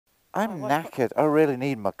I'm knackered. I really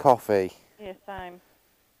need my coffee. Yeah, same.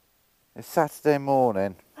 It's Saturday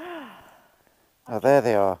morning. Oh, I've there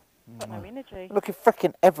they are. got no energy. Looking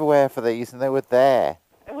frickin' everywhere for these, and they were there.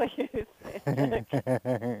 Well, you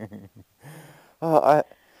fantastic. Oh, Are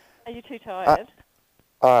you too tired?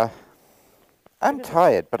 I'm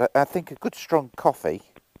tired, but I think a good strong coffee,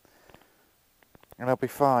 and I'll be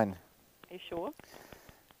fine. Are you sure?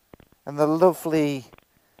 And the lovely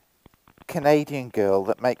Canadian girl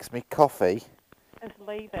that makes me coffee Is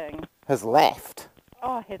leaving. has left.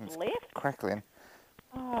 Oh, has It's left? crackling.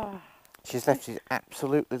 Oh. She's left. She's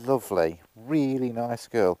absolutely lovely. Really nice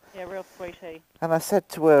girl. Yeah, real sweetie. And I said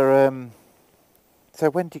to her, so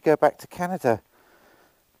when do you go back to Canada?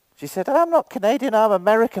 She said, I'm not Canadian, I'm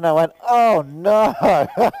American. I went, oh no!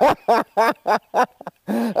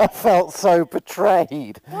 I felt so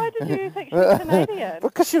betrayed. Why did you think she was Canadian?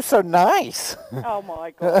 Because she was so nice. Oh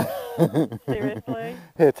my god. Seriously?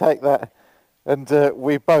 Here, take that. And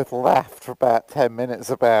we both laughed for about 10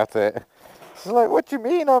 minutes about it. She's like, what do you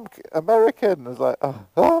mean I'm American? I was like,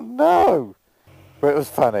 oh no! But it was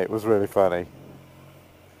funny, it was really funny.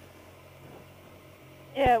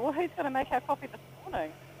 Yeah, well, who's going to make our coffee this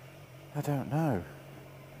morning? I don't know.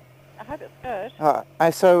 I hope it's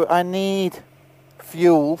good. So I need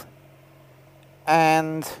fuel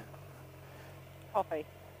and Coffee.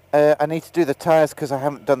 I need to do the tyres because I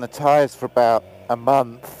haven't done the tyres for about a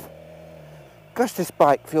month. Gosh, this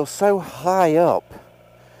bike feels so high up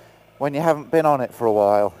when you haven't been on it for a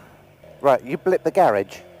while. Right, you blip the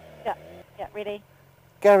garage. Yeah, ready.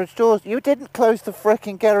 Garage doors. You didn't close the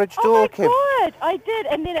frickin' garage door, Kim. Oh my god, I did,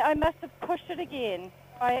 and then I must have pushed it again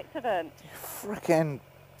by accident. Frickin'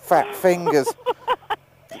 fat fingers.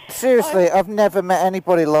 Seriously, I've never met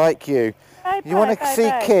anybody like you. You want to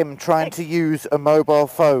see Kim trying to use a mobile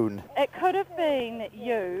phone? It could have been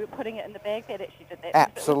you putting it in the bag that actually did that.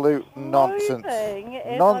 Absolute nonsense.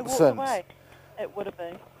 Nonsense. It would have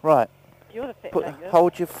been. Right. You're the fat finger.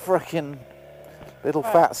 Hold your frickin' little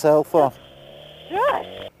fat self off.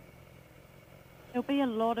 Shush! There'll be a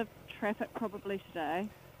lot of traffic probably today.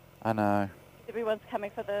 I know. Everyone's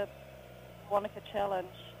coming for the Wanaka Challenge.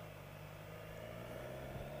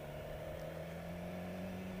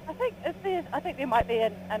 I think there might be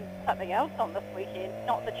something else on this weekend.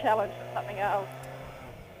 Not the challenge, but something else.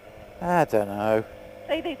 I don't know.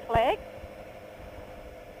 See these flags?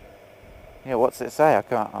 Yeah, what's it say? I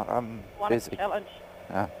can't. I'm busy. Challenge.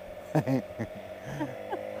 Oh.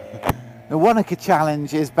 The Wanaka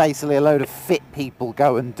Challenge is basically a load of fit people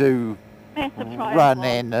go and do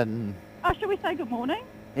running and... Oh, shall we say good morning?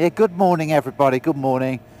 Yeah, good morning everybody, good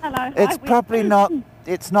morning. Hello. It's probably not,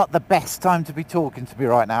 it's not the best time to be talking to me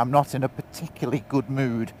right now. I'm not in a particularly good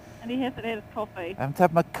mood. And he hasn't had his coffee. I haven't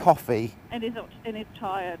had my coffee. And he's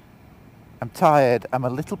tired. I'm tired. I'm a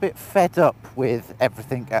little bit fed up with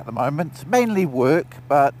everything at the moment. Mainly work,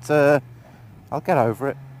 but I'll get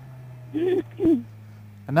over it.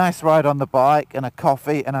 A nice ride on the bike and a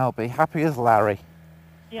coffee and I'll be happy as Larry.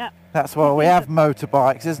 Yeah. That's why we have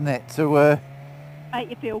motorbikes, isn't it? To make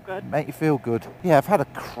you feel good. Make you feel good. Yeah, I've had a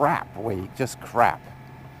crap week, just crap.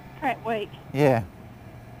 Crap week. Yeah.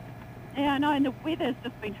 Yeah, I know, and the weather's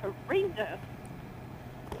just been horrendous.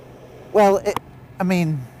 Well, I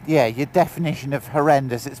mean, yeah, your definition of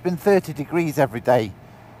horrendous. It's been 30 degrees every day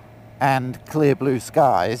and clear blue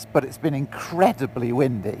skies, but it's been incredibly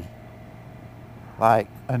windy. Like,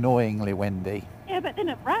 annoyingly windy. Yeah, but then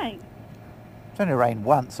it rained. It's only rained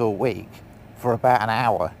once all week for about an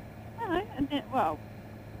hour. No, and then, well,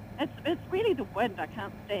 it's really the wind. I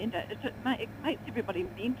can't stand it. It makes everybody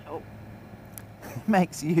mental. It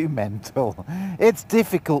makes you mental. It's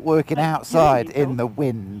difficult working outside in the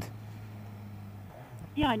wind.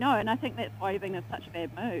 Yeah, I know, and I think that's why you've been in such a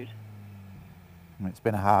bad mood. It's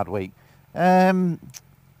been a hard week.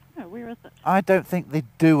 Oh, where is it? I don't think they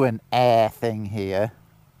do an air thing here.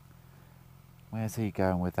 Where's he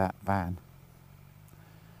going with that van?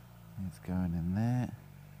 He's going in there.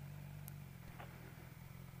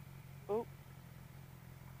 Oh.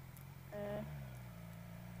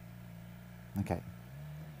 Okay.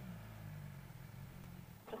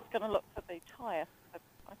 Just going to look for the tyre.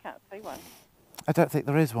 I can't see one. I don't think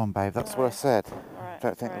there is one, babe. That's what I said. Right, I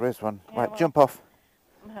don't think there is one. Yeah, right, jump off.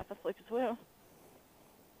 I'm half asleep as well.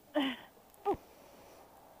 Oh.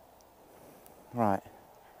 Right.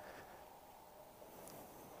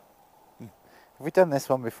 Have we done this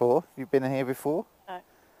one before? Have you been in here before? No.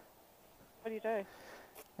 What do you do?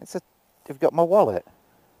 Have you got my wallet?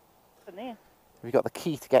 It's in there. Have you got the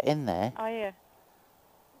key to get in there? Oh, yeah.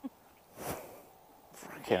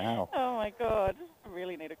 Freaking hell. Oh, my God. I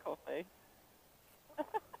really need a coffee.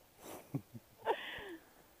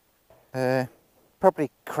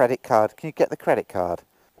 Probably credit card. Can you get the credit card?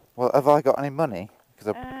 Well, have I got any money?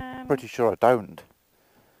 Because I'm pretty sure I don't.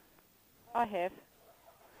 I have.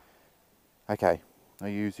 Okay, I'll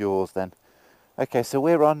use yours then. Okay, so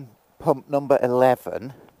we're on pump number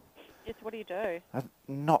 11. Yes, what do you do? I'm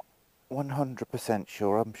not 100%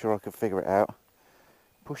 sure. I'm sure I could figure it out.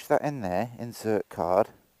 Push that in there. Insert card.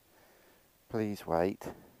 Please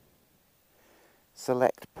wait.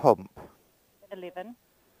 Select pump 11.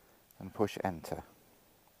 and push enter.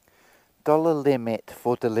 Dollar limit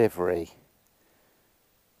for delivery.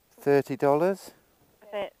 $30? Is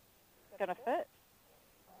that going to fit?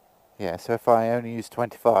 Yeah, so if I only use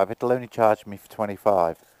 25, it'll only charge me for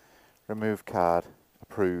 25. Remove card.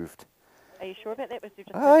 Approved. Are you sure about that? Was you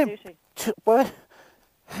just I'm duty? What?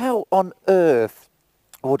 How on earth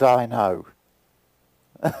would I know?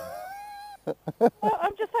 Well,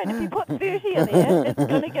 I'm just saying, if you put 30 in there, it's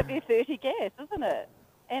going to give you 30 gas, isn't it?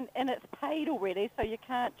 And it's paid already, so you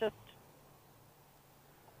can't just,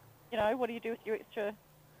 you know, what do you do with your extra?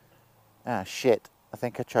 Ah, shit. I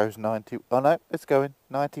think I chose 90. Oh, no, it's going.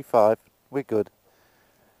 95. We're good.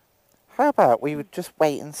 How about we would just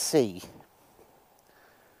wait and see?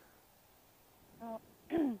 Oh,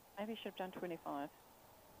 maybe you should have done 25.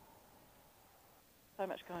 So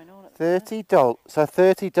much going on at the moment. $30. So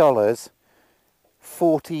 $30,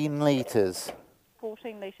 14 litres.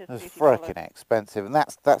 14 litres, That's $30. frickin' expensive, and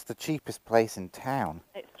that's the cheapest place in town.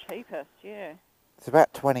 It's cheapest, yeah. It's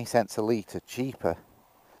about 20 cents a litre cheaper.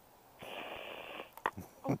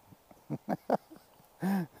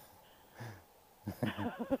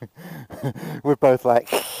 We're both like...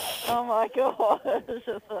 Oh my god, it's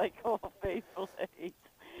just like coffee, please.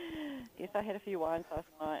 Yes, I had a few wines last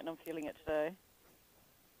night and I'm feeling it today.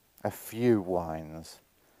 A few wines.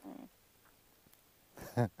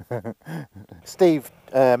 Steve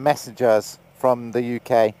messaged us from the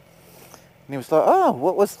UK, and he was like, "Oh,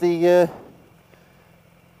 what was the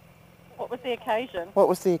occasion?" What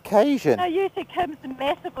was the occasion? No, you said Kim's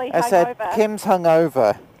massively I said hungover. Kim's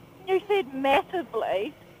hungover. You said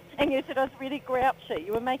massively, and you said I was really grouchy.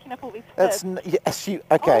 You were making up all these That's fibs. yes, you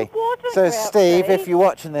okay? I wasn't So grouchy. Steve, if you're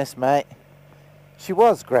watching this, mate, she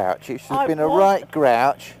was grouchy. She's been a right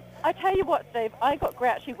grouch. I tell you what, Steve, I got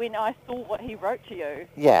grouchy when I saw what he wrote to you.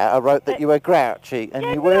 Yeah, I wrote that you were grouchy, and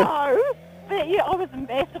yeah, you were. No, but yeah, I was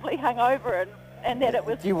massively hungover, and that it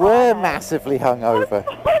was. You Friday. were massively hungover.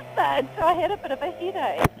 I wasn't, so I had a bit of a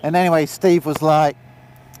headache. And anyway, Steve was like,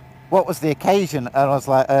 "What was the occasion?" And I was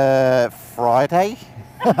like, Friday."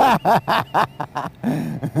 I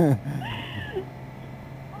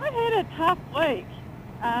had a tough week.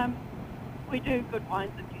 We do good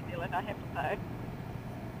wines in New Zealand, I have to say.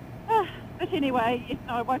 But anyway, yes,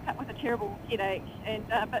 I woke up with a terrible headache, and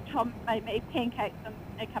but Tom made me pancakes and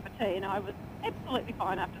a cup of tea, and I was absolutely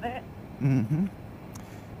fine after that. Mm-hmm.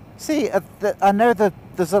 See, I know that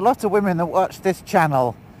there's a lot of women that watch this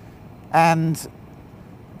channel, and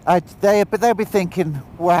they'll be thinking,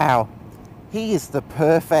 "Wow, he is the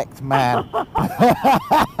perfect man."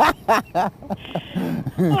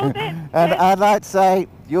 Well, and I'd like to say,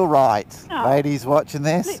 you're right, No. ladies watching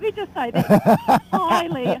this. Let me just say that's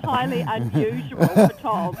highly, highly unusual for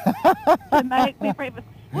Tom to make me breakfast.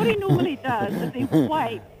 What he normally does is he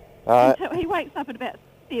waits until he wakes up at about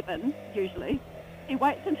 7 usually. He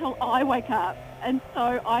waits until I wake up, and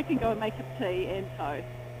so I can go and make a tea and toast.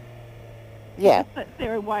 Yeah. He just sits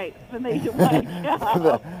there and waits for me to wake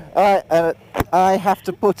up. I have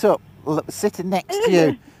to put up sitting next to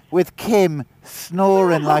you with Kim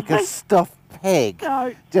snoring like a stuffed pig.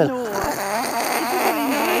 Don't Just snore. Everybody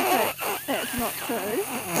knows that's not true.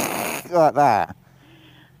 like that.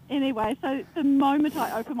 Anyway, so the moment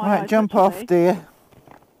I open my eyes... Right, jump off, dear.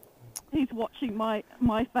 He's watching my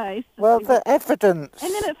face. Well, the evidence.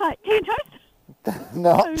 And then it's like, tea and toast?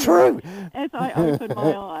 Not true. As I open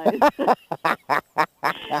my eyes.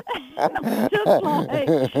 And I'm just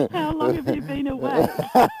like, how long have you been awake?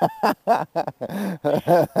 He's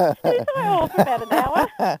like, oh, for about an hour.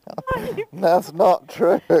 That's not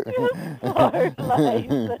true. You're so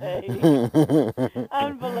lazy.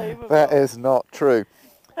 Unbelievable. That is not true.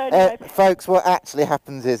 So anyway, Folks, what actually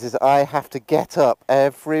happens is I have to get up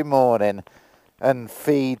every morning and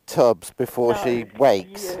feed Tubbs before she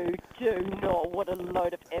wakes. You do not. What a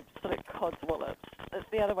load of absolute codswallop. It's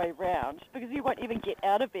the other way round, because you won't even get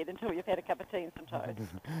out of bed until you've had a cup of tea and some toast.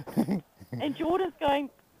 And Jordan's going,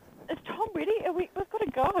 is Tom ready? We've got to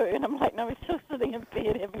go. And I'm like, no, he's still sitting in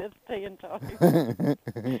bed having his tea and toast.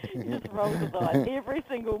 He just rolls his eyes every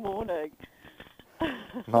single morning.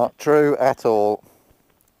 Not true at all.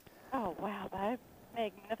 Oh, wow, babe.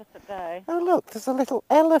 Magnificent day. Oh, look, there's a little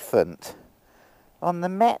elephant. on the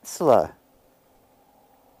Metzler.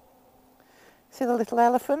 See the little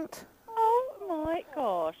elephant? Oh my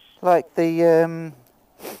gosh. Like the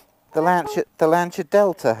Lancia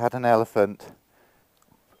Delta had an elephant.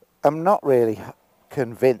 I'm not really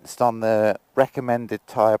convinced on the recommended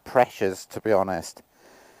tyre pressures, to be honest.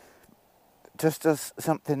 Just as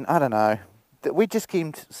something, I don't know, that we just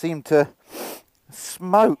seem to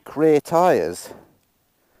smoke rear tyres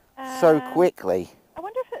so quickly. I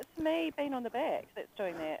wonder if it's me being on the back that's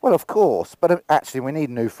doing that. Well, of course, but actually we need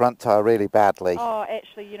a new front tyre really badly. Oh,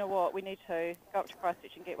 actually, you know what? We need to go up to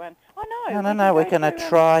Christchurch and get one. Oh, no. No, we're going to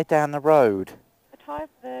try down the road.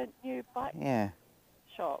 The new bike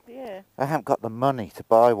shop, yeah. I haven't got the money to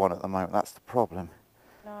buy one at the moment, that's the problem.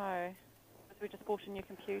 No, because we just bought a new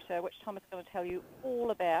computer, which Tom is going to tell you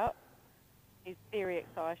all about. He's very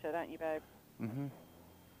excited, aren't you, babe? Mm-hmm.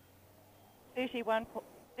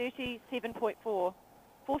 37.4,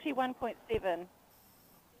 41.7,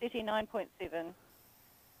 39.7,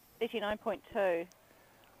 39.2,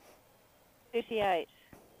 38.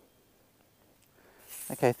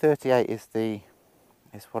 Okay, 38 is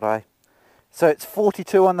what I... So it's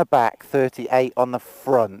 42 on the back, 38 on the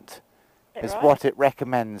front is right? what it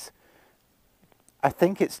recommends. I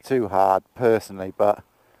think it's too hard, personally, but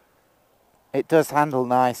it does handle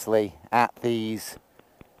nicely at these...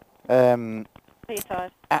 at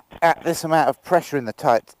this amount of pressure in the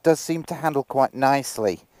tyre. It does seem to handle quite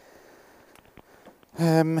nicely.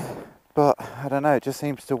 But, I don't know, it just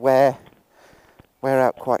seems to wear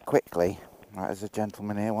out quite quickly. Right, there's a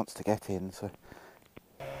gentleman here who wants to get in, so...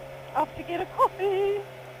 Off to get a coffee.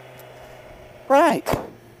 Right.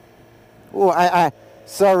 Oh,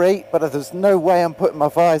 sorry, but there's no way I'm putting my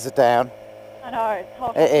visor down. I know, it's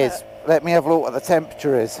hot. It is. Let me have a look what the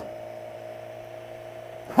temperature is.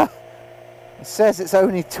 It says it's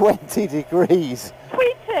only 20 degrees.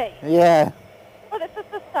 20? Yeah. Well, it's just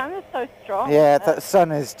the sun is so strong. Yeah, the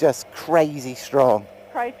sun is just crazy strong.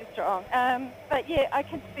 Crazy strong. But yeah, I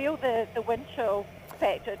can feel the wind chill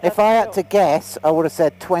factor. If I had to guess, I would have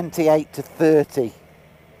said 28 to 30.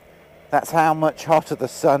 That's how much hotter the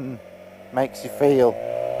sun makes you feel.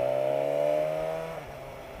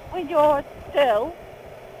 When you're still,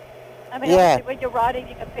 I mean, yeah. Obviously when you're riding,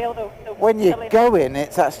 you can feel the when you're going,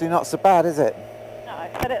 it's actually not so bad, is it? No,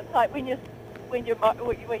 but it's like when you're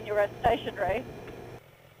stationary,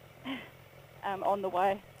 on the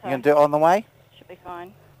way. So You gonna do it on the way? Should be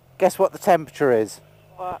fine. Guess what the temperature is?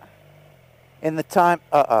 What? In the time...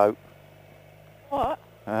 Uh-oh. What?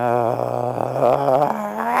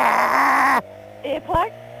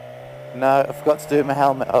 Earplugs? No, I forgot to do my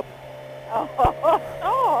helmet up. Oh,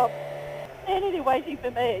 stop! Standing there waiting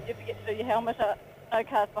for me, and you forget to do your helmet up. No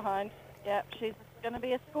cars behind. Yep, she's going to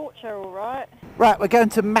be a scorcher, all right. Right, we're going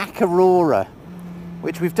to Makarora,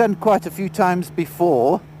 which we've done quite a few times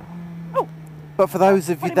before. Oh! But for those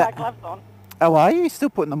of you that... my gloves on. Oh, are you? You're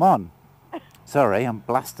still putting them on? Sorry, I'm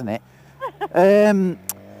blasting it.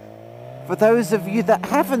 For those of you that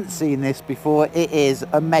haven't seen this before, it is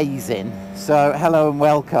amazing. So, hello and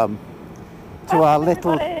welcome to our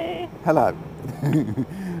little... Hello.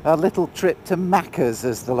 Our little trip to Macca's,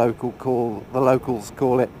 as the locals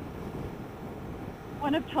call it.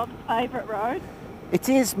 One of Tom's favourite roads. It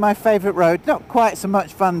is my favourite road. Not quite so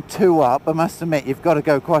much fun to up, I must admit. You've got to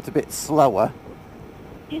go quite a bit slower.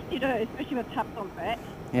 Yes, you do, especially with cups on back.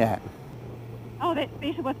 Yeah. Oh, that's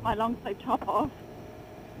better with my long sleeve top off.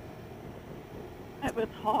 It was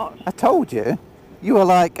hot. I told you. You were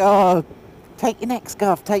like, oh, take your neck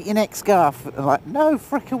scarf, take your neck scarf. And I'm like, no,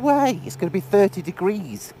 frick away. It's going to be 30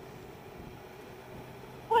 degrees.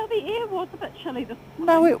 Well, the air was a bit chilly this morning.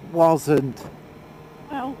 No, it wasn't.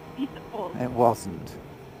 Well, yes, it was. It wasn't.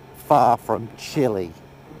 Far from chilly.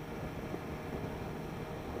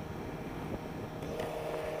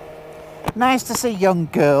 Nice to see young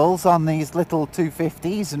girls on these little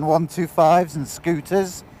 250s and 125s and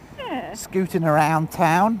scooters. Yeah. Scooting around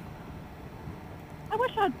town. I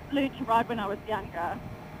wish I'd learned to ride when I was younger.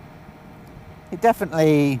 It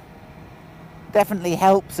definitely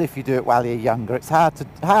helps if you do it while you're younger. It's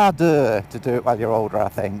harder to do it while you're older, I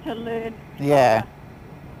think. To learn. Yeah.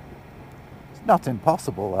 It's not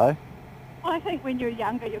impossible though. I think when you're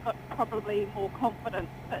younger, you've got probably more confidence.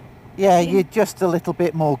 But yeah, you're just a little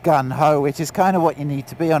bit more gun-ho, which is kind of what you need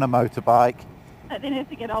to be on a motorbike. But then as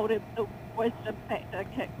you get older, the wisdom factor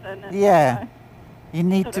kicks in. And, yeah. You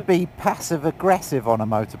need to be passive-aggressive on a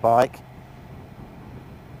motorbike.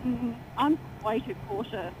 I'm way too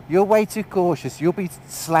cautious. You're way too cautious. You'll be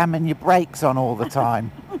slamming your brakes on all the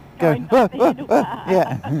time. Going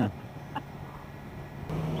yeah.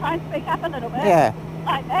 Try and speak up a little bit. Yeah.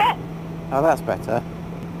 Like that. Oh, that's better.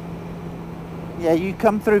 Yeah, you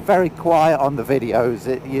come through very quiet on the videos.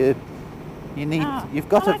 You've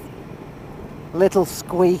got a little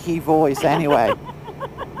squeaky voice anyway.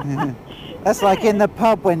 That's like in the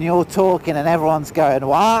pub when you're talking and everyone's going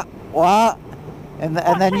what, and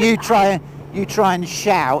then you try and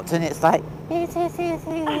shout and it's like, and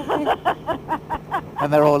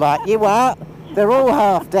they're all like, you what? They're all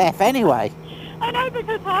half deaf anyway. I know,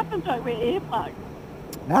 because half of them don't wear earplugs.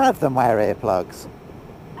 None of them wear earplugs.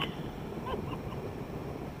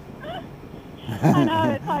 I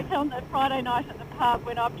know, it's like on the Friday night at the pub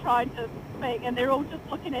when I'm trying to speak and they're all just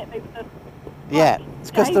looking at me with this. Yeah, it's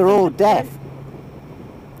because they're all deaf.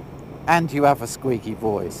 And you have a squeaky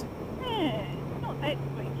voice. Yeah, it's not that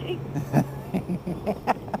squeaky.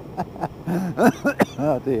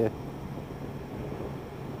 Oh dear.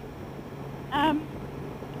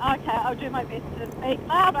 Okay, I'll do my best to speak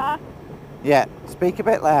louder. Yeah, speak a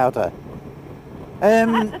bit louder.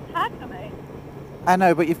 It's hard for me. I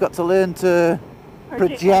know, but you've got to learn to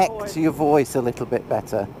project my your voice a little bit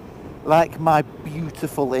better. Like my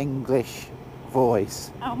beautiful English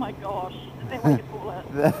voice. Oh my gosh, is that what you call it?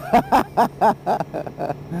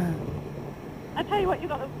 I tell you what, you've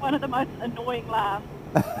got one of the most annoying laughs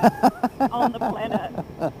on the planet.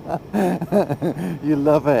 You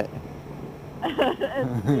love it.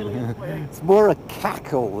 It's really sweet. It's more a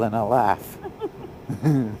cackle than a laugh.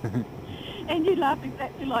 And you laugh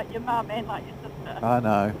exactly like your mum and like your sister. I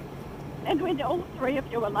know. And when all three of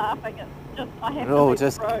you are laughing, it's just, I have We're to all leave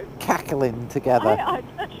just the room. cackling together. I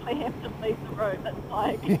literally have to leave the room. It's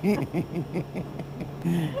like...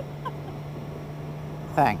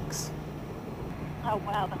 Thanks. Oh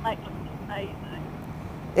wow, the lake looks amazing.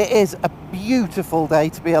 It is a beautiful day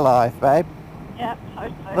to be alive, babe. Yeah,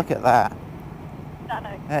 totally. Look at that.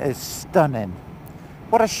 Stunning. That is stunning.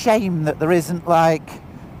 What a shame that there isn't like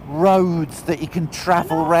roads that you can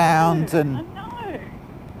travel round, and I know.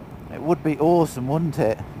 it would be awesome, wouldn't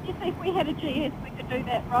it? You see, if we had a GS, we could do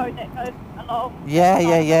that road that goes along.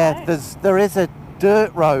 Yeah. There is a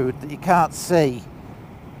dirt road that you can't see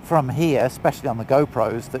from here, especially on the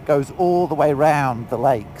GoPros, that goes all the way round the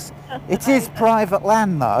lakes. It is private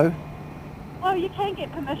land though. Well, you can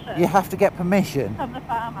get permission. You have to get permission. From the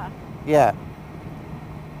farmer. Yeah.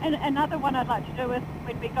 And another one I'd like to do is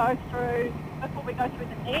when we go through, before we go through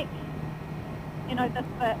the neck, you know, this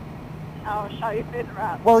bit, I'll show you further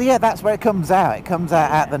up. Well, yeah, that's where it comes out. It comes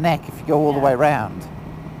out at the neck if you go all the way round.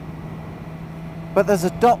 But there's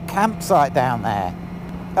a dock campsite down there.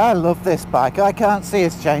 I love this bike. I can't see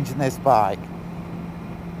us changing this bike.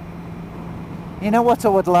 You know what I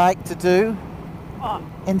would like to do? What?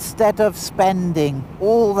 Instead of spending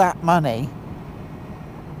all that money,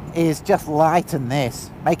 is just lighten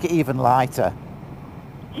this. Make it even lighter.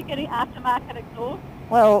 You're getting aftermarket exhaust?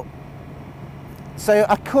 Well, so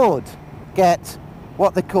I could get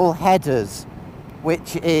what they call headers,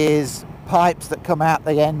 which is pipes that come out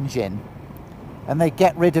the engine, and they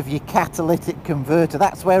get rid of your catalytic converter.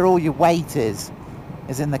 That's where all your weight is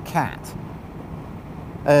in the cat.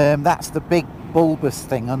 That's the big bulbous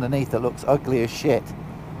thing underneath that looks ugly as shit.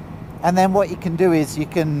 And then what you can do is you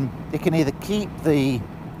can either keep the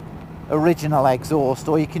original exhaust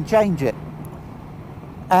or you can change it.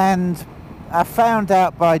 And I found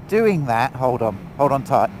out by doing that, hold on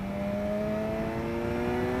tight.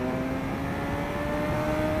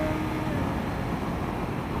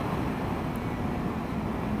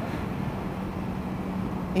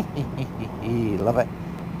 Love it.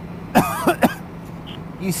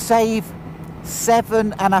 You save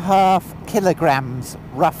 7.5 kilograms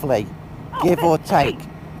roughly, give or take.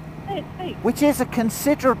 Which is a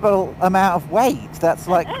considerable amount of weight. That's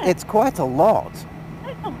like, it's quite a lot.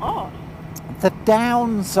 That's a lot. The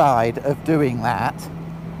downside of doing that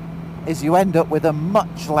is you end up with a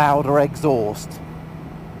much louder exhaust.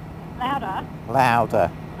 Louder? Louder.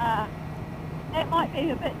 That might be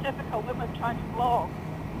a bit difficult when we're trying to vlog.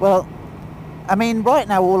 Well, I mean, right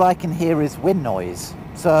now all I can hear is wind noise.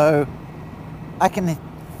 So I can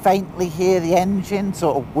faintly hear the engine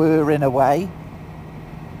sort of whirring away.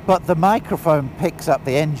 But the microphone picks up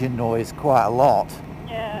the engine noise quite a lot.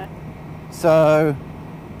 Yeah. So,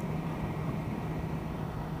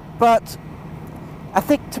 but I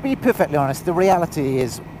think, to be perfectly honest, the reality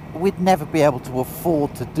is we'd never be able to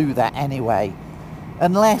afford to do that anyway.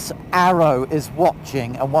 Unless Arrow is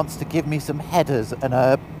watching and wants to give me some headers and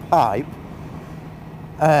a pipe,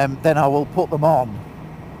 then I will put them on.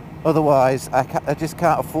 Otherwise, I just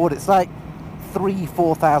can't afford it. It's like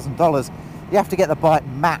 $3,000-4,000. You have to get the bike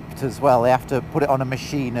mapped as well. They have to put it on a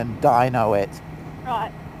machine and dyno it.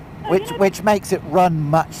 Right. So which makes it run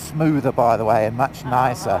much smoother, by the way, and much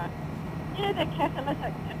nicer. Right. You know the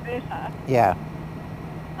catalytic converter? Yeah.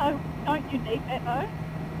 So don't you need that though?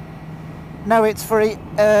 No, it's for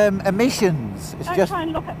emissions. It's Don't just... try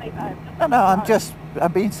and look at me, babe. No,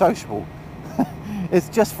 I'm being sociable. It's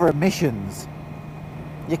just for emissions.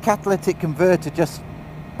 Your catalytic converter just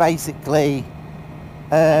basically,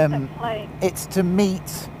 it's to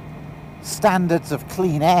meet standards of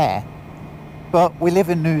clean air. But we live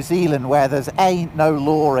in New Zealand where there's A, no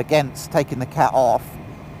law against taking the cat off,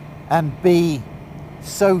 and B,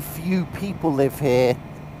 so few people live here.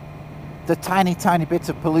 The tiny bit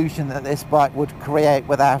of pollution that this bike would create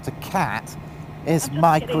without a cat is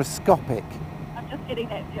microscopic. I'm just getting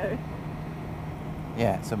that view.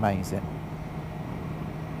 Yeah, it's amazing.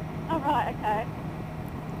 Oh, right, okay.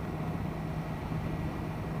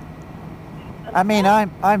 I mean,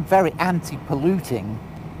 I'm very anti-polluting,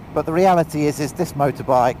 but the reality is this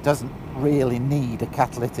motorbike doesn't really need a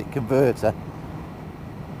catalytic converter.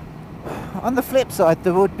 On the flip side,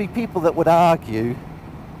 there would be people that would argue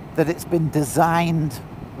that it's been designed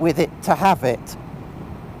with it to have it.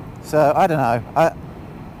 So I don't know. I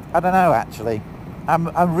don't know actually.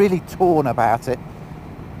 I'm really torn about it.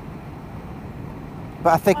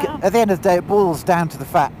 But I think at the end of the day, it boils down to the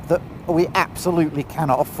fact that we absolutely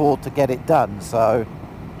cannot afford to get it done. So,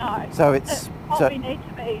 no. So it's what we need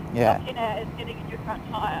to be looking at is getting a new front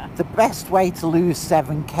tyre. The best way to lose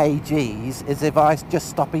 7 kgs is if I just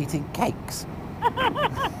stop eating cakes. So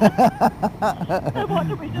what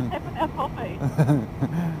did we just have with our coffee?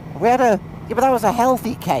 We had but that was a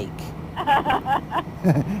healthy cake.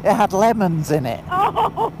 It had lemons in it.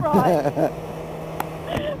 Oh, right.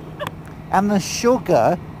 And the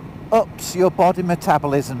sugar ups your body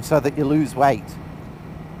metabolism so that you lose weight. It's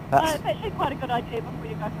actually quite a good idea before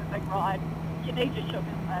you go for a big ride. You need your sugars,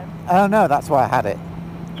 though. Oh no, that's why I had it.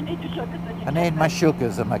 You need your sugars and your I need my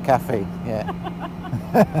sugars and my caffeine, yeah.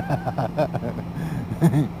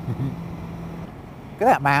 Look at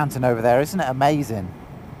that mountain over there, isn't it amazing?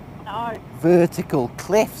 No. Vertical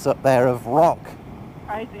cliffs up there of rock.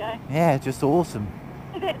 Crazy, eh? Yeah, just awesome.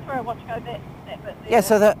 So that's where I want to go, that bit there. Yeah,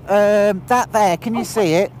 so that there, can you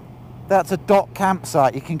see it? That's a dock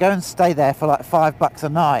campsite. You can go and stay there for like $5 a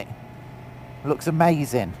night. It looks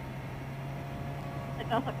amazing. It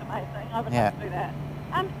does look amazing. I would love to do that.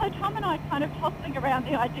 So Tom and I kind of tossing around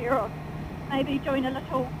the idea of maybe doing a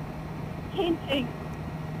little tenting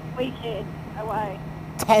weekend away.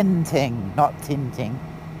 Tenting, not tinting.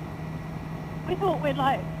 We thought we'd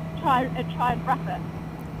like try and rough it.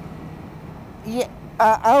 Yeah,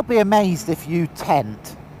 I'll be amazed if you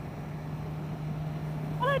tent.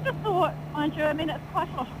 Well, I just thought, mind you, I mean, it's quite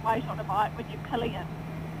a lot of weight on a bike when you're pulling it.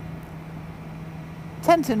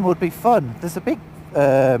 Tenting would be fun. There's a big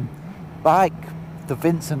the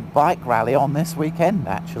Vincent bike rally on this weekend,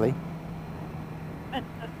 actually.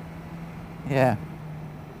 Vincent. Yeah.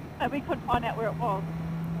 So we could find out where it was.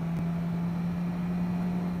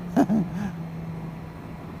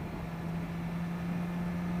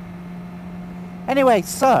 Anyway,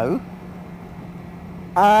 so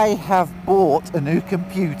I have bought a new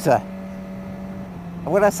computer.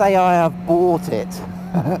 When I say I have bought it,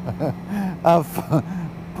 I've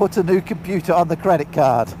put a new computer on the credit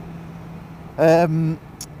card.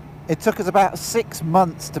 It took us about 6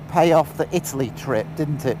 months to pay off the Italy trip,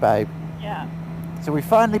 didn't it, babe? Yeah. So we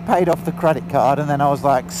finally paid off the credit card, and then I was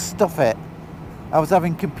like, stuff it. I was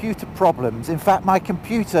having computer problems. In fact, my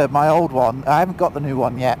computer, my old one, I haven't got the new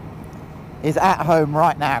one yet, is at home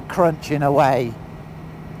right now, crunching away,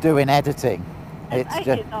 doing editing. It's 8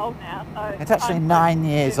 years old now, so... It's actually 9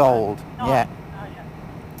 years old, yeah. Oh, yeah.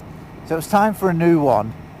 So it's time for a new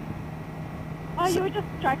one. Oh, you were just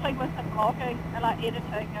struggling with the vlogging and like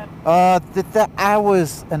editing and... The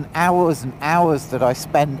hours and hours and hours that I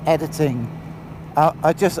spend editing, I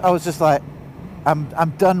was just like,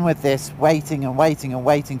 I'm done with this, waiting and waiting and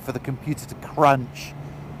waiting for the computer to crunch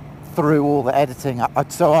through all the editing.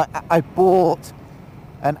 So I bought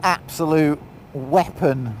an absolute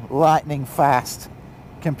weapon, lightning fast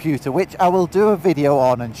computer, which I will do a video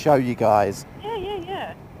on and show you guys.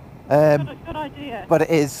 Yeah. Good idea. But it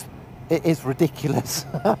is ridiculous.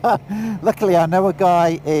 Luckily, I know a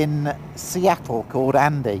guy in Seattle called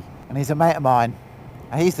Andy, and he's a mate of mine.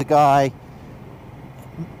 He's the guy.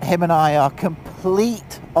 Him and I are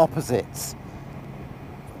complete opposites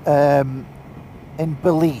in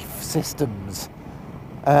belief systems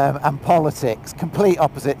and politics. Complete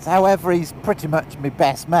opposites. However, he's pretty much my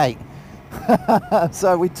best mate.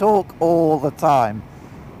 So we talk all the time.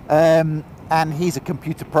 And he's a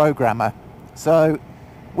computer programmer. So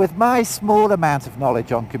with my small amount of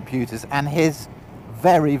knowledge on computers and his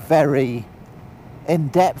very, very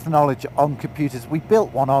in-depth knowledge on computers, we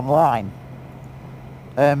built one online.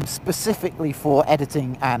 specifically for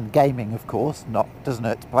editing and gaming, of course. Doesn't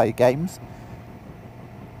hurt to play games.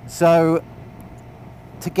 So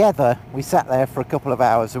together we sat there for a couple of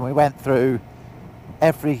hours and we went through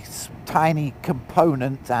every tiny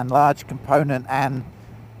component and large component and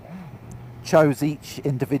chose each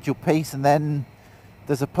individual piece. And then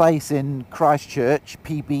there's a place in Christchurch,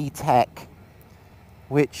 PB Tech,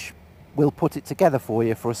 which will put it together for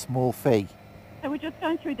you for a small fee. So we're just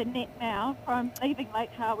going through the net now from leaving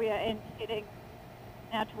Lake Hawea and heading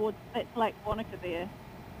now towards that Lake Wanaka there.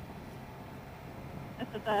 This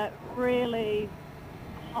is a really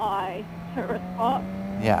high tourist spot.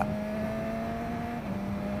 Yeah.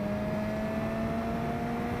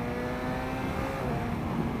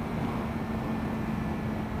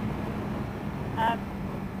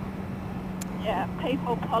 Yeah,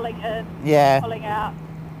 people pulling in, pulling out,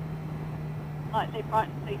 like left, right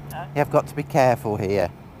and centre. You've got to be careful here.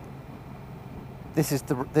 This is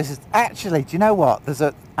actually, do you know what?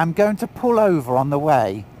 I'm going to pull over on the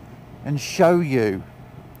way and show you.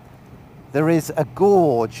 There is a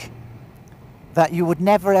gorge that you would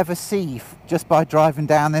never ever see just by driving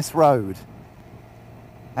down this road.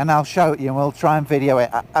 And I'll show it you and we'll try and video it.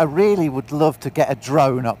 I really would love to get a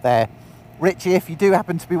drone up there. Richie, if you do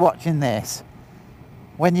happen to be watching this,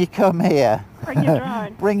 when you come here, bring your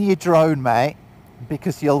drone. Bring your drone, mate,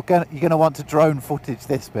 because you're going to want to drone footage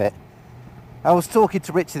this bit. I was talking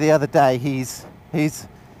to Richie the other day.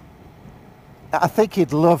 I think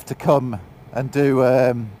he'd love to come and do,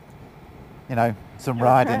 some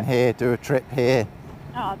riding here, do a trip here.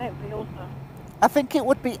 Oh, that would be awesome. I think it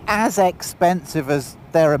would be as expensive as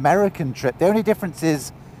their American trip. The only difference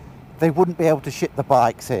is they wouldn't be able to ship the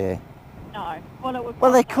bikes here. No.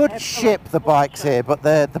 Well, they could ship the bikes here, but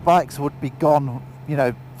the bikes would be gone,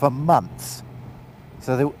 for months.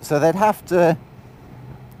 So they'd have to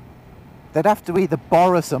either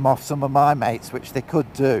borrow some off some of my mates, which they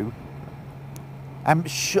could do. I'm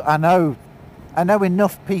sure I know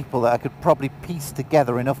enough people that I could probably piece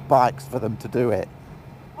together enough bikes for them to do it.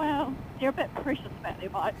 Well, they're a bit precious about their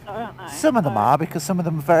bikes, though, aren't they? Some of them are, because some of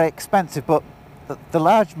them are very expensive, but the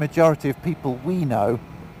large majority of people we know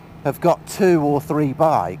have got 2 or 3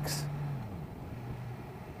 bikes.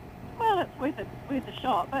 Well, it's worth a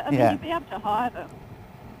shot, but I mean, you'd be able to hire them.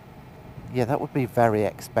 Yeah, that would be very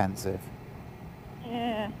expensive.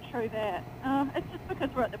 Yeah, true that. It's just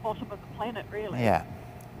because we're at the bottom of the planet, really. Yeah.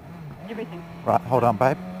 Everything. Right, hold on,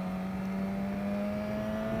 babe.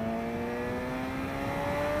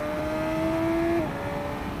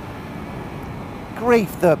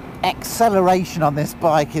 Grief, the acceleration on this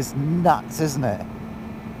bike is nuts, isn't it?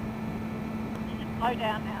 You just slow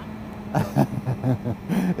down now.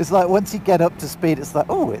 It's like once you get up to speed, it's like,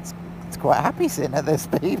 oh, it's quite happy sitting at this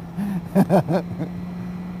speed.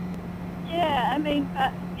 Yeah, I mean,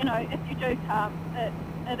 but, if you do come,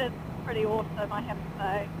 it is pretty awesome, I have to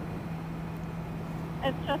say.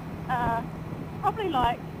 It's just probably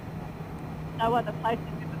like no other place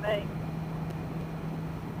I've ever been.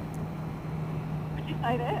 Would you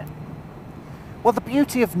say that? Well, the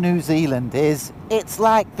beauty of New Zealand is it's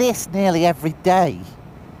like this nearly every day.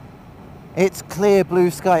 It's clear blue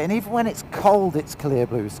sky, and even when it's cold, it's clear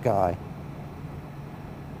blue sky.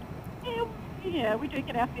 Yeah, we do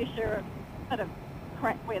get our fair share of sort of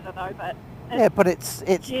crap weather, though, but... But it's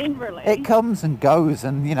generally... It comes and goes,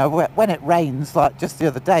 and, when it rains, like just the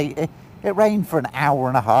other day, it rained for an hour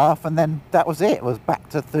and a half, and then that was it. It was back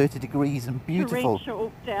to 30 degrees and beautiful.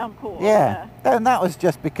 Torrential downpour. Yeah, and that was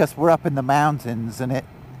just because we're up in the mountains, and it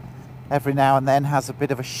every now and then has a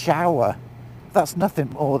bit of a shower. That's nothing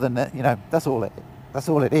more than, that's all it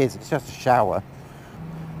is. It's just a shower.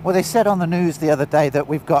 Well, they said on the news the other day that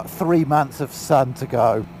we've got 3 months of sun to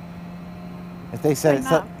go. If they said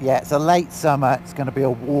it's a late summer, it's going to be a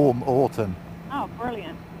warm autumn. Oh,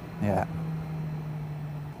 brilliant. Yeah.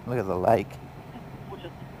 Look at the lake. That's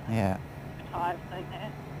gorgeous. Yeah. I've seen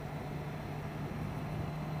that.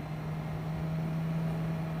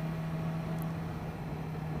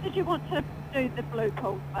 Did you want to do the blue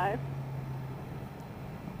pools, babe?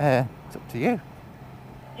 It's up to you.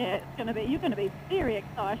 Yeah, you're going to be very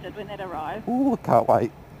excited when that arrives. Ooh, I can't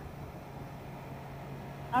wait.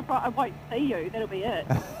 I won't see you, that'll be it.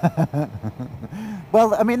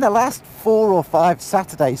 Well, I mean, the last 4 or 5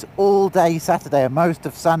 Saturdays, all day Saturday and most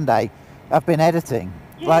of Sunday, I've been editing.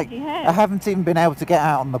 Yeah, you have. I haven't even been able to get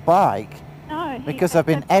out on the bike. No, because I've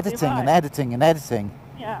been editing and editing and editing.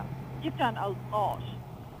 Yeah, you've done a lot,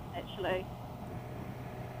 actually.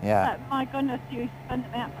 Yeah. But my goodness, you spin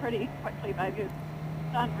them out pretty quickly, babe. You've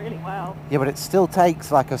done really well. Yeah, but it still takes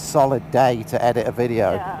like a solid day to edit a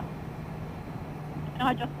video. Yeah. And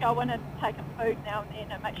I just go in and take him food now and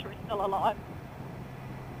then and make sure he's still alive.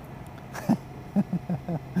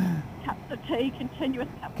 Cups of tea,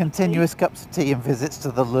 Continuous cups of tea and visits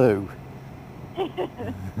to the loo.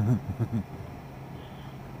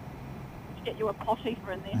 Get you a potty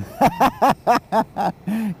for in there.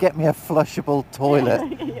 Get me a flushable toilet.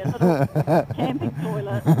 Yeah, little camping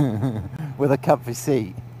toilet. With a comfy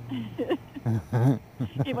seat.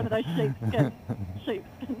 Get one of those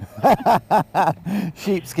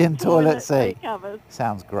sheepskin toilet seat. Covers.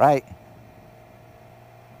 Sounds great.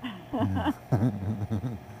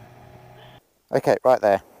 Okay, right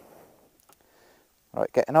there.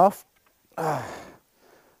 Right, getting off.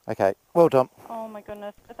 Okay, well done. Oh my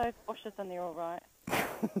goodness, are those bushes in there all right?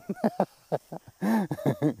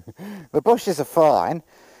 The bushes are fine,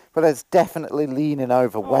 but it's definitely leaning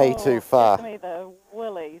over way too far. Give me the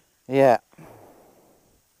willies. Yeah.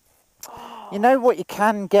 You know what you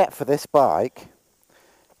can get for this bike?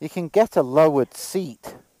 You can get a lowered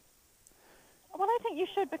seat. Well, I think you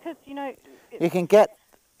should because, you know... You can get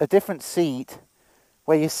a different seat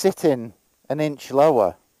where you're sitting an inch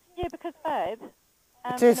lower. Yeah, because, babe...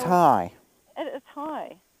 it is high. It is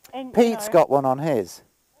high. And, Pete's got one on his.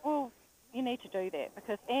 Well, you need to do that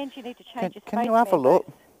because... And you need to change your space. Can you have a look?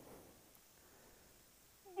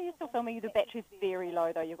 You're still filming. The battery's very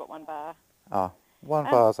low, though. You've got one bar. Oh, one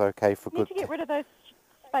bar's okay for good... You need to get rid of those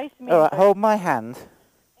space members. All right, hold my hand.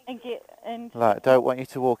 And get... Right, don't want you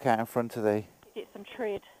to walk out in front of the... Get some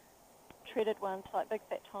treaded ones, like big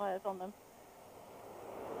fat tyres on them.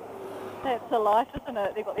 That's the life, isn't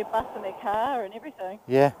it? They've got their bus and their car and everything.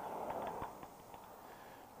 Yeah.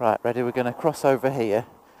 Right, ready? We're going to cross over here.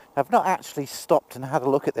 I've not actually stopped and had a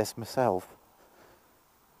look at this myself.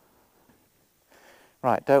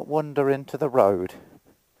 Right, don't wander into the road.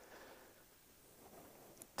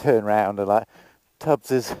 Turn round and like, Tubbs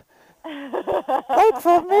is... wait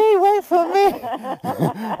for me!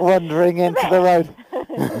 Wandering into the road.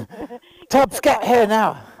 Tubbs, get here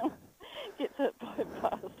now! Gets it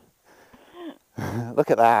bypassed. Look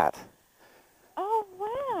at that. Oh,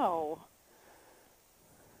 wow.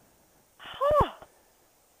 Huh.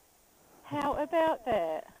 How about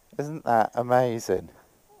that? Isn't that amazing?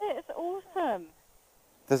 That's awesome.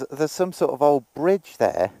 There's some sort of old bridge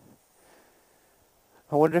there.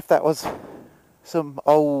 I wonder if that was some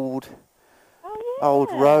old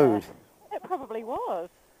road. It probably was.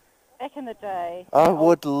 Back in the day. I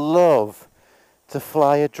would love to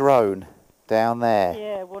fly a drone down there.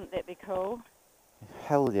 Yeah, wouldn't that be cool?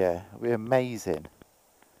 Hell yeah, it'd be amazing.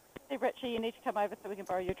 Hey Richie, you need to come over so we can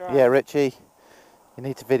borrow your drone. Yeah, Richie, you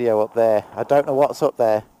need to video up there. I don't know what's up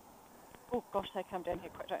there. Oh gosh, they come down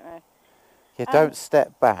here quick, don't they? Yeah, don't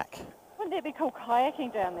step back. Wouldn't that be cool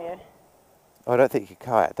kayaking down there? Oh, I don't think you can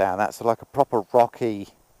kayak down. That's like a proper rocky...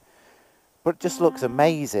 But it just looks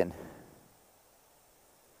amazing.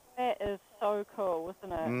 That is so cool,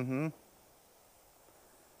 isn't it? Mm-hmm.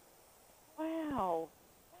 Wow.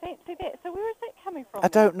 Fancy that. So where is that coming from? I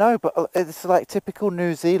don't know, but it's like typical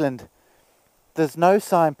New Zealand. There's no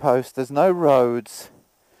signpost, there's no roads.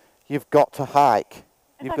 You've got to hike.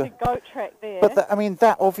 It's like a goat track there. But I mean,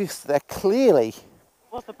 that obviously, clearly...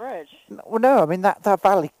 What's the bridge? Well, no, I mean, that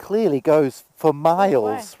valley clearly goes for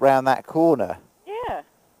miles round that corner. Yeah.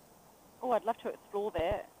 Oh, I'd love to explore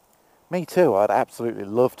that. Me too, I'd absolutely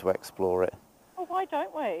love to explore it. Well, why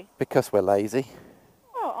don't we? Because we're lazy.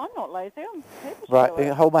 Well, I'm not lazy, I'm happy to Right, do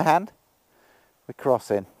it. hold my hand. We're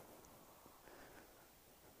crossing.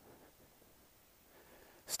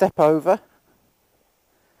 Step over.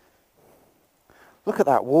 Look at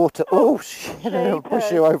that water. Oh, shit, it'll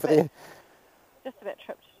push you over the... Just about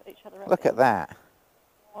tripped each other up. Look at that.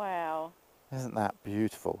 Wow. Isn't that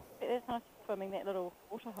beautiful? It's nice swimming that little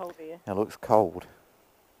water hole there. It looks cold.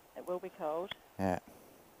 It will be cold. Yeah.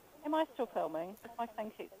 Am I still filming? Does my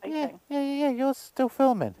thing keep beeping? Yeah, you're still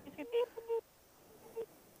filming.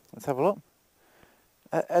 Let's have a look.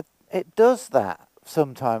 It does that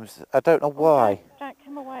sometimes. I don't know why. Don't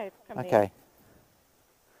come away from there. Okay.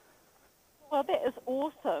 Well, that is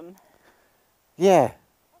awesome. Yeah.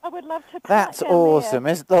 I would love to. That's awesome.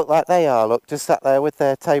 Look like they are. Look, just sat there with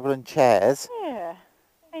their table and chairs. Yeah.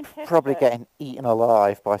 Fantastic. Probably getting eaten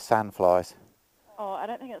alive by sandflies. Oh, I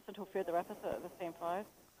don't think it's until further up, is it, the sandflies?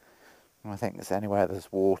 I think it's anywhere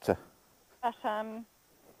there's water. But I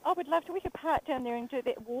would love to. We could park down there and do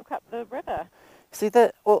that walk up the river. See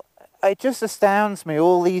that? Well, it just astounds me.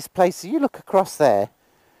 All these places. You look across there.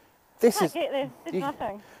 This is. Get there. There's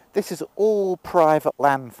nothing. This is all private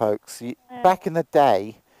land, folks. Back in the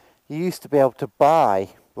day, you used to be able to buy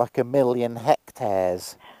like 1 million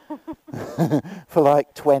hectares for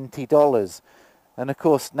like $20. And of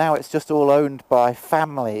course now it's just all owned by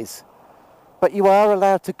families. But you are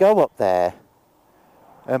allowed to go up there.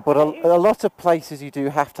 But a lot of places you do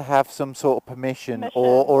have to have some sort of permission.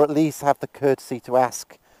 Or at least have the courtesy to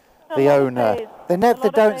ask the owner. They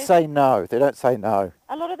don't say no. They don't say no.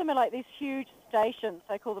 A lot of them are like these huge stations.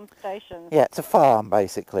 They call them stations. Yeah, it's a farm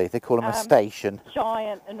basically. They call them a station.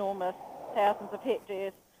 Giant, enormous, thousands of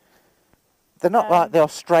hectares. They're not like the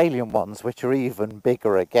Australian ones, which are even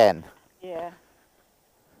bigger again. Yeah.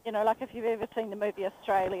 You know, like if you've ever seen the movie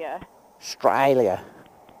Australia.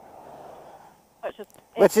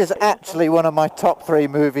 Which is actually one of my top 3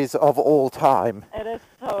 movies of all time. It is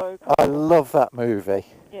so cool. I love that movie.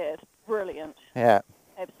 Yeah, it's brilliant. Yeah.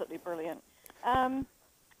 Absolutely brilliant.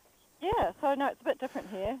 Yeah, so no, it's a bit different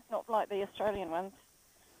here. Not like the Australian ones.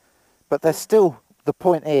 But they're still, the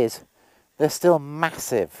point is, they're still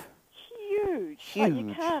massive. Huge. Huge. Like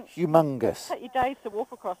you can't, humongous. Take you days to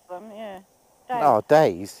walk across them, yeah. Days. Oh,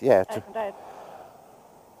 days, yeah. Days and days.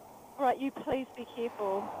 All right, you please be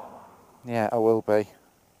careful. Yeah, I will be.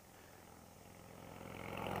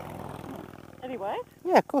 Did he wave?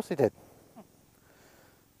 Yeah, of course he did.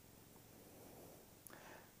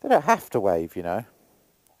 They don't have to wave, you know.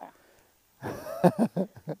 To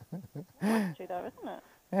though, isn't it?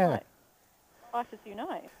 Yeah. Right. Fighters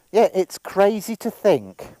unite. Yeah, it's crazy to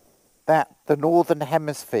think that the Northern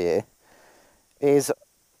Hemisphere is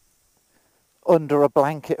under a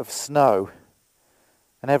blanket of snow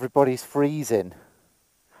and everybody's freezing.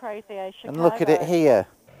 Crazy, eh? Chicago. And look at it here.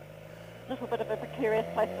 A little bit of a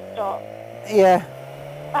precarious place to stop. Yeah.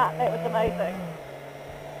 But that was amazing.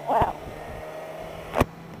 Wow.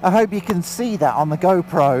 I hope you can see that on the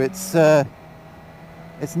GoPro.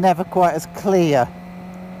 It's never quite as clear.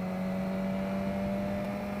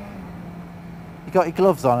 You got your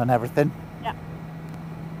gloves on and everything? Yeah.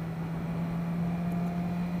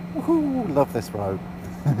 Woohoo, love this road.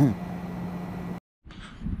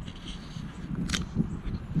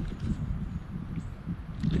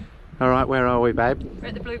 Alright, where are we, babe? We're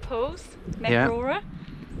at the Blue Pools, Makarora,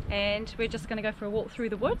 and we're just going to go for a walk through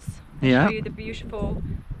the woods and show you the beautiful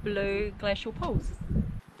blue glacial pools.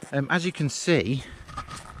 As you can see,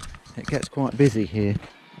 it gets quite busy here.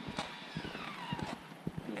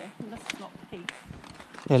 Yeah, and this is not peak.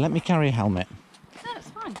 Yeah, let me carry a helmet. No, it's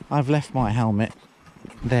fine. I've left my helmet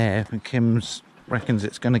there, and Kim reckons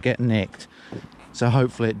it's going to get nicked, so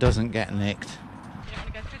hopefully it doesn't get nicked. You want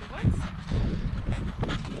to go through the woods?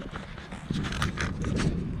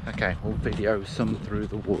 Okay, we'll video some through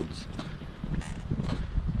the woods.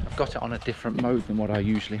 I've got it on a different mode than what I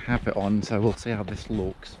usually have it on, so we'll see how this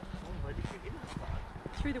looks.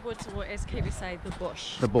 Through the woods, or as Kiwi say, the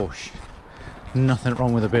bush. The bush. Nothing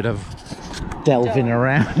wrong with a bit of delving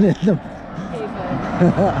around in the...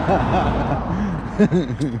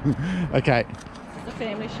 Okay. It's a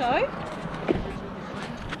family show.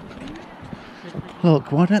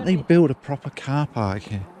 Look, why don't they build a proper car park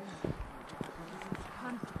here?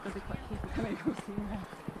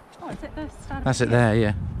 Oh, is that the start? That's it there,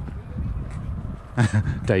 yeah.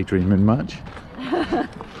 Daydreaming much?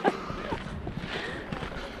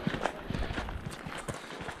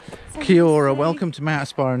 Kia ora, welcome to Mount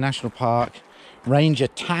Aspiro National Park. Ranger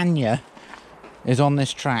Tanya is on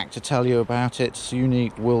this track to tell you about its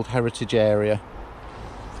unique World Heritage Area.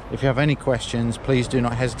 If you have any questions, please do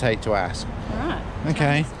not hesitate to ask. Alright.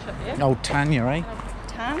 Okay. Old Tanya, eh?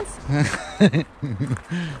 Tans.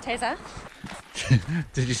 Taser.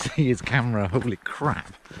 Did you see his camera? Holy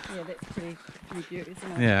crap. Yeah, that's pretty cute,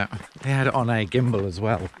 isn't it? Yeah. He had it on a gimbal as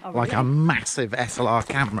well. Oh, like really? a massive SLR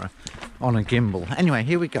camera on a gimbal. Anyway,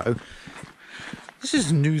 here we go. This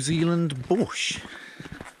is New Zealand bush.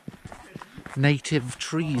 Native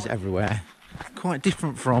trees everywhere. Quite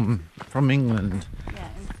different from England. Yeah,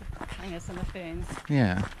 and the hangers and the ferns.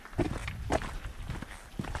 Yeah.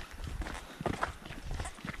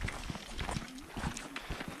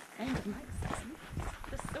 And it makes sense.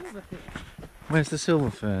 The silver fern. Where's the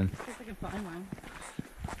silver fern? See if I can find one.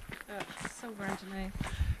 Silver underneath.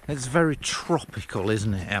 It's very tropical,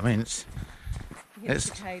 isn't it? I mean, it's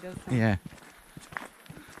Cicadas and yeah.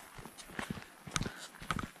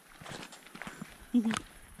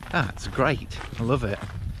 Ah, it's great. I love it.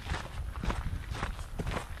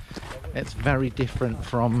 It's very different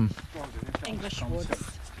from... English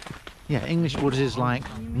woods. Yeah, English woods is like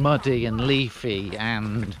muddy and leafy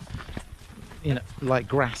and, you know, like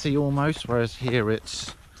grassy almost, whereas here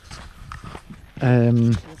it's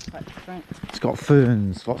Quite different. it's got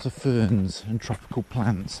ferns, lots of ferns and tropical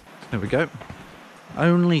plants. There we go.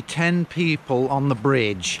 Only 10 people on the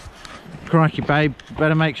bridge. Crikey, babe,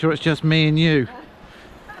 better make sure it's just me and you.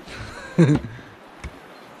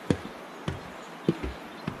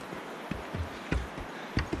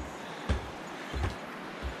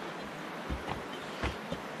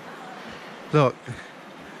 Look,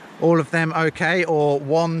 all of them okay, or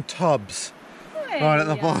one tubs right at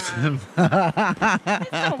the bottom.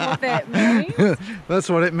 That's not what that means. That's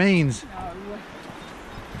what it means. No.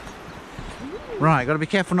 Right, got to be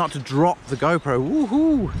careful not to drop the GoPro.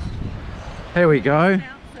 Woohoo! Here we go.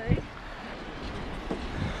 Bouncy.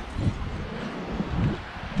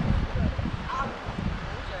 Oh,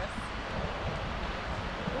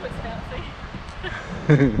 it's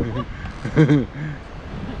bouncy.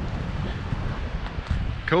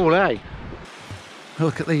 Cool, eh?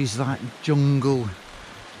 Look at these, like jungle.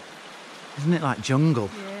 Isn't it like jungle?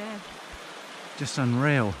 Yeah. Just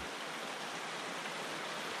unreal.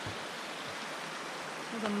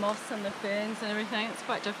 All the moss and the ferns and everything. It's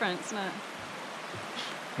quite different, isn't it?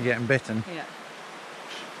 You're getting bitten. Yeah.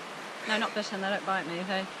 No, not bitten. They don't bite me.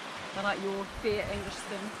 They like your fair English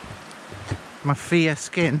skin. My fair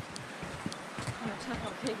skin. I'm a tough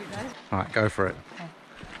old Kiwi, babe. Right, go for it. Okay.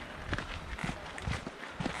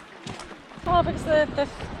 Oh, because the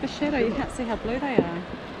shadow, you can't see how blue they are.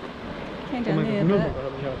 Can down there, but...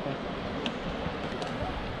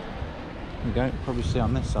 There you go, probably see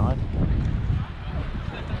on this side.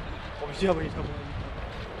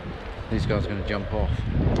 These guys are going to jump off.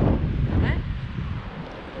 Eh?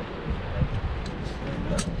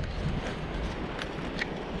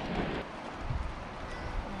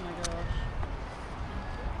 Oh my gosh.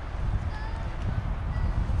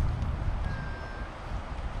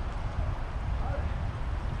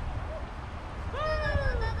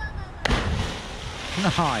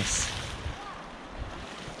 Nice.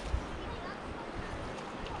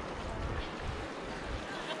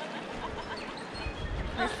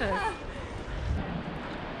 What's this?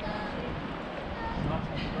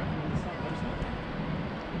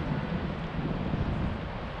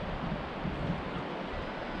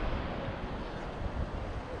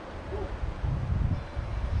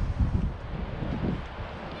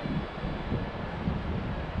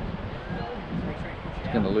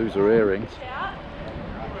 She's going to lose her earrings.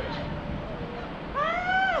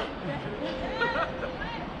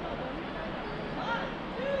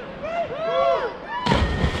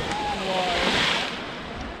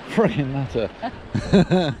 Friggin' nutter.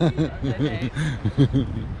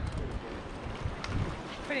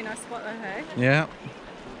 Pretty nice spot though, hey? Yeah.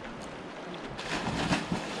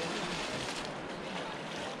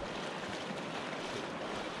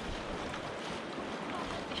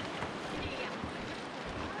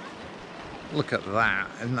 Look at that,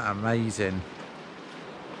 isn't that amazing?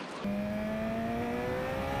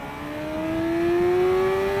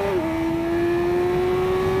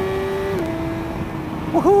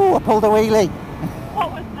 Woohoo! I pulled a wheelie.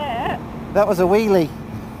 What was that? That was a wheelie.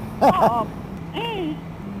 Oh, eh.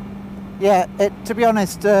 Yeah, to be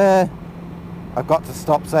honest, I've got to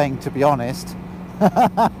stop saying to be honest.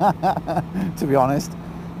 To be honest,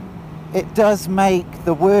 it does make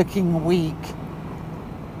the working week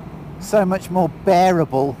so much more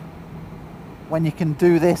bearable when you can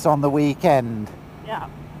do this on the weekend, Yeah,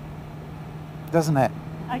 doesn't it?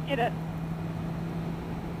 I get it.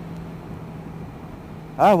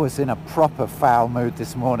 I was in a proper foul mood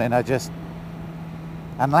this morning.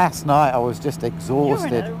 And last night I was just You were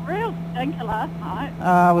exhausted. in a real stinker last night.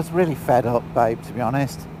 I was really fed up, babe, to be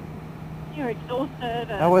honest. You were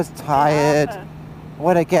exhausted. I was tired.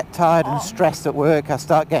 When I get tired and Oh. stressed at work, I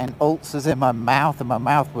start getting ulcers in my mouth, and my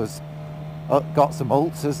mouth was got some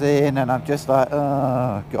ulcers in, and I'm just like,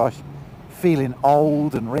 oh gosh, feeling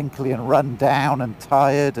old and wrinkly and run down and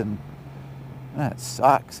tired, and it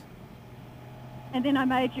sucks. And then I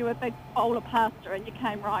made you a big bowl of pasta and you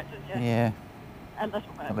came right, didn't you? Yeah, A little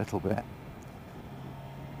bit. a little bit.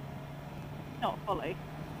 Not fully.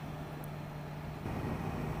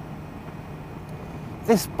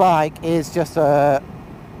 This bike is just a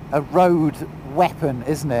road weapon,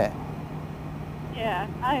 isn't it? Yeah,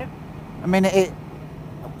 I mean,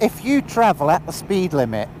 if you travel at the speed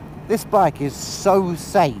limit, this bike is so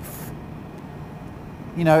safe.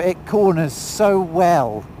 You know, it corners so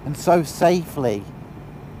well and so safely.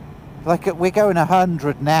 Like we're going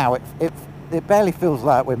 100 now. It barely feels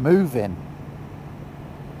like we're moving.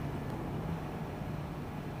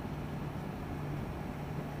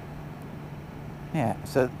 Yeah,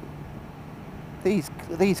 so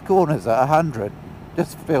these corners at 100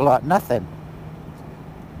 just feel like nothing.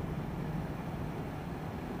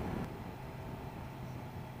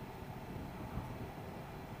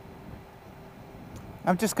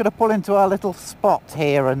 I'm just going to pull into our little spot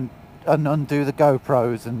here and undo the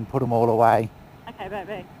GoPros and put them all away. okay,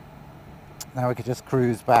 baby. Now we could just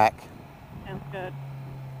cruise back. Sounds good.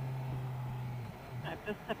 No,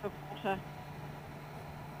 just a sip of water.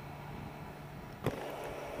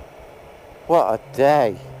 What a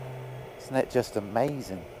day. Isn't it just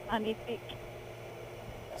amazing? Magnifique.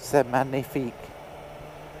 C'est magnifique.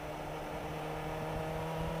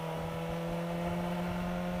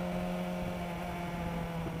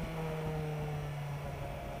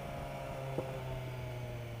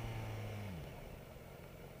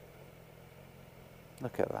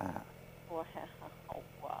 Look at that. Wow.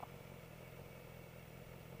 Wow.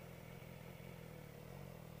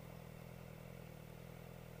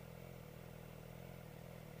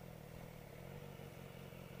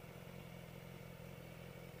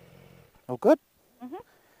 All good? Mm-hmm.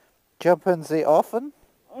 Jumping the offen?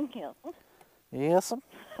 Yeah. Yes.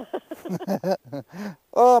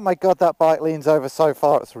 Oh my god, that bike leans over so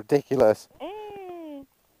far, it's ridiculous.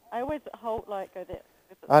 I always hold like go there.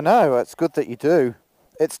 I know, it's good that you do.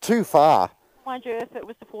 It's too far. Mind you, if it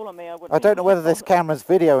was to fall on me, I wouldn't. I don't know whether this camera's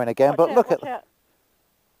videoing again, but look at... Out.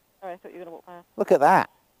 Oh, I thought you were going to walk past. Look at that.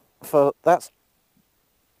 That's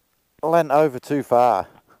leant over too far.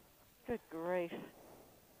 Good grief.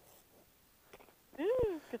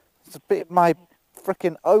 Ooh, good. It's a bit my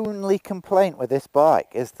frickin' only complaint with this bike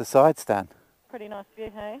is the side stand. Pretty nice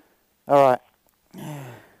view, hey? Alright.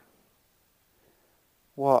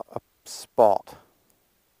 What a spot.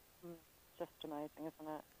 Just amazing, isn't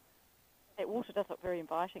it? That water does look very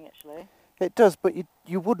inviting, actually. It does, but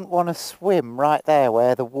you wouldn't want to swim right there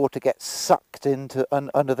where the water gets sucked into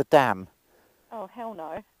under the dam. Oh, hell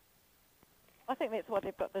no. I think that's why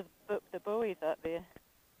they've got the buoys out there.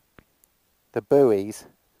 The buoys?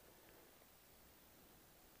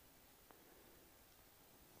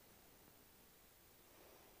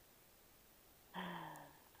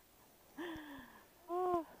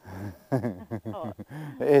 Oh.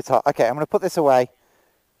 It's hot. Okay, I'm going to put this away.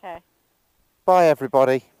 Okay. Bye,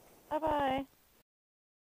 everybody.